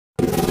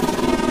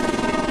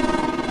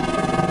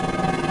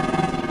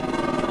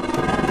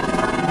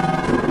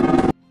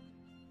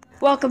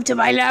Welcome to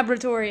my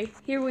laboratory.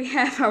 Here we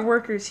have our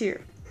workers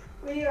here.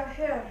 We are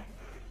here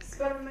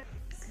experimenting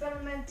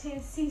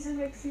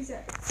Smuggling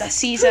Caesar. The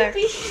Caesar.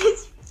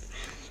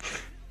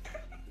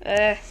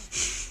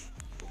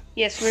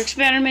 Yes, we're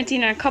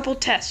experimenting on a couple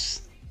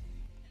tests.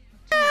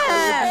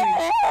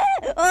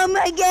 Oh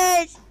my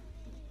gosh!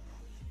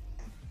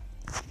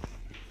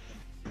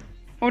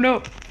 Oh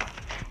no!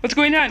 What's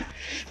going on?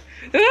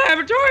 The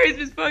laboratory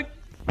is dysfunctioning.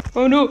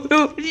 Oh no!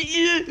 No!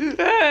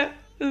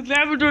 The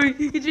laboratory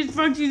is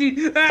dysfunctioning.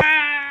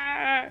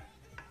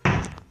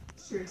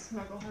 Should we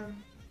smuggle him?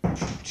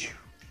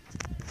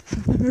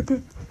 Open the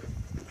door!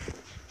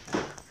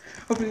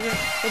 Open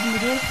the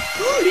door!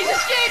 He's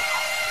escaped!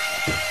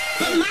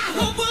 But my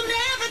hope will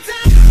never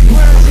die.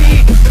 Where is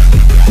he?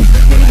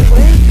 Getting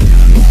away?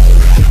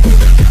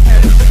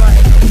 That's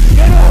fine.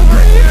 Get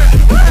over here!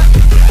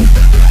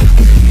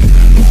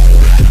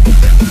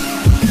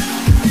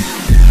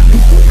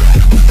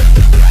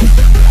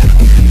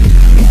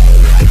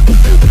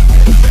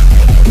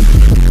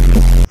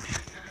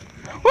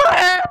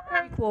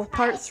 Well,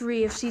 part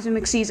 3 of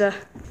Smuggling Caesar.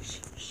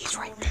 He's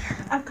right there.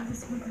 I've got a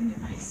smuggling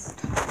device.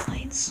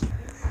 Lights.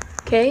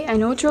 Okay, I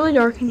know it's really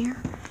dark in here.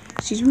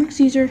 Smuggling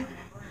Caesar.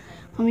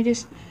 Let me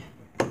just.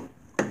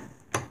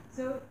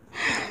 So,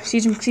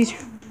 Smuggling Caesar.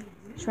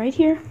 It's right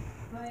here.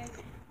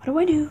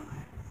 What do?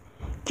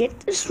 Get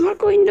the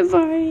smuggling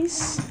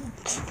device.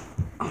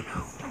 Oh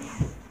no.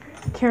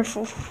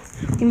 Careful.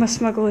 You must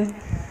smuggle it.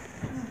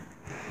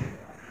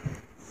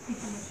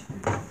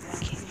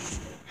 Okay.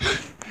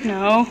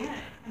 No.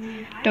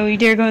 Don't you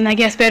dare go in that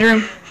guest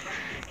bedroom.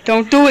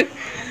 Don't do it.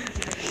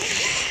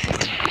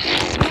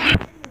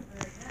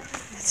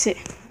 That's it.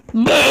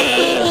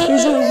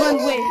 There's only one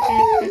way.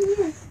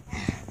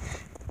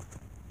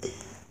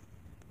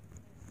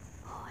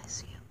 Oh, I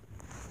see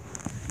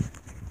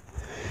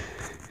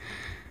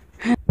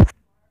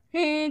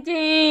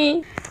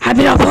him. I've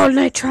been up all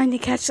night trying to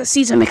catch the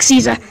Smuggling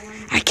Caesar.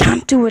 I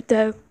can't do it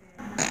though.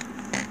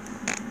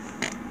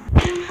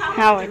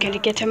 Now I gotta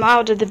get him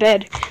out of the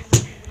bed.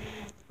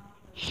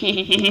 Oh,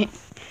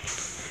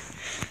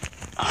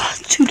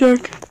 it's too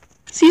dark.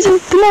 Caesar,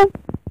 come on.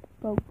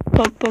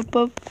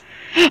 Bub.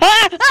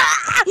 Ah!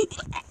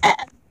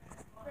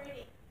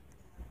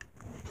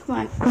 Come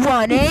on.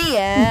 1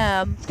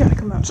 a.m. It's gotta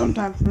come out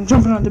sometime. I'm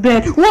jumping on the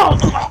bed. Whoa!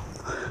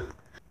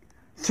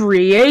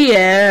 3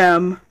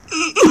 a.m.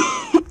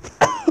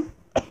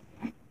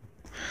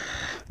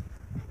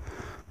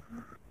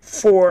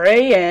 4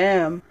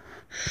 a.m.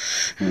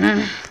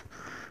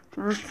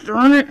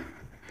 Darn it.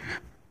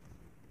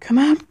 Come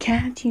out,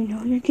 cat. You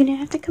know you're gonna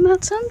have to come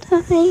out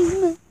sometime.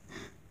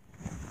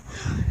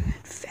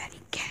 Fatty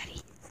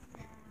catty.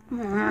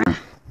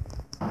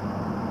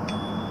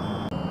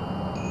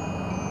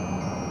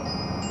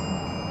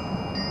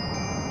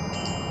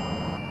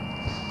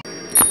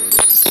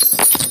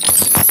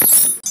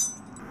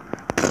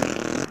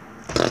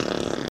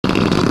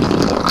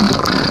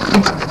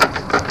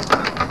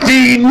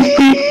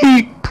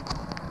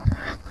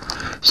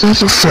 Is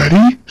that a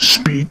fatty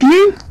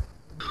speaking?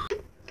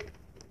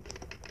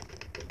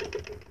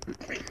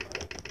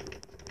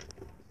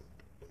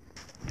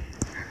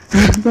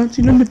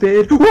 Bouncing on the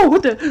bed. Whoa,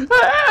 what the?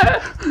 Ah!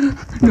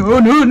 No.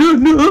 What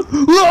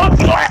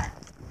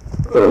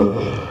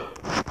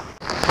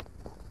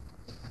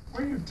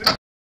are you doing?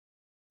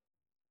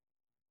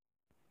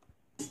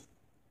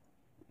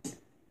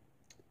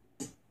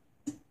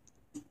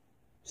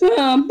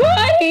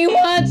 Somebody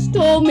once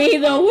told me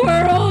the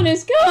world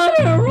is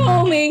gonna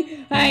roll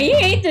me. I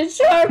ain't the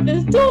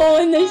sharpest tool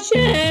in the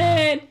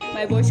shed.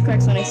 My voice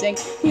cracks when I sing.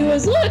 He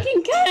was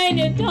looking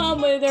kinda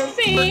dumb with her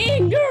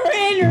finger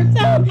in her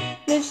thumb,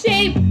 the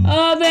shape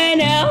of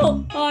an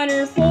L on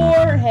her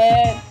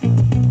forehead.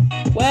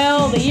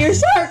 Well, the years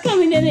start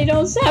coming and they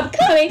don't stop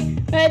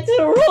coming. That's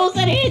the rules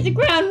that hit the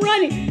ground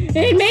running.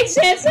 It makes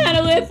sense how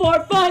to live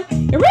for fun.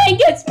 Your brain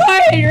gets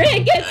smart and your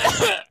head gets...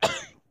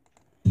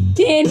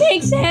 It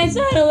makes sense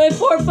how to live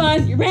for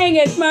fun. Your brain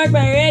gets smart,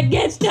 but your head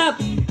gets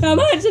tough. How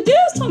much to do,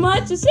 so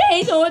much to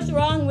say. So what's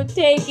wrong with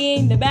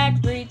taking the back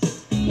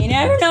streets? You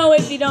never know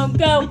if you don't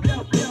go.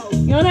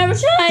 You'll never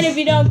shine if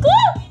you don't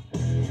glow.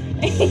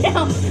 You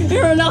know,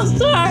 you're an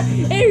all-star,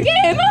 and your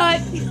game hot.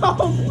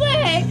 Don't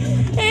play.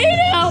 And you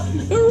know,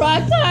 you're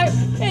rock hard,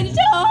 and it's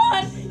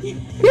on.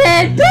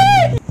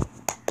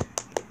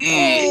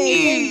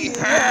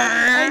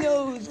 I know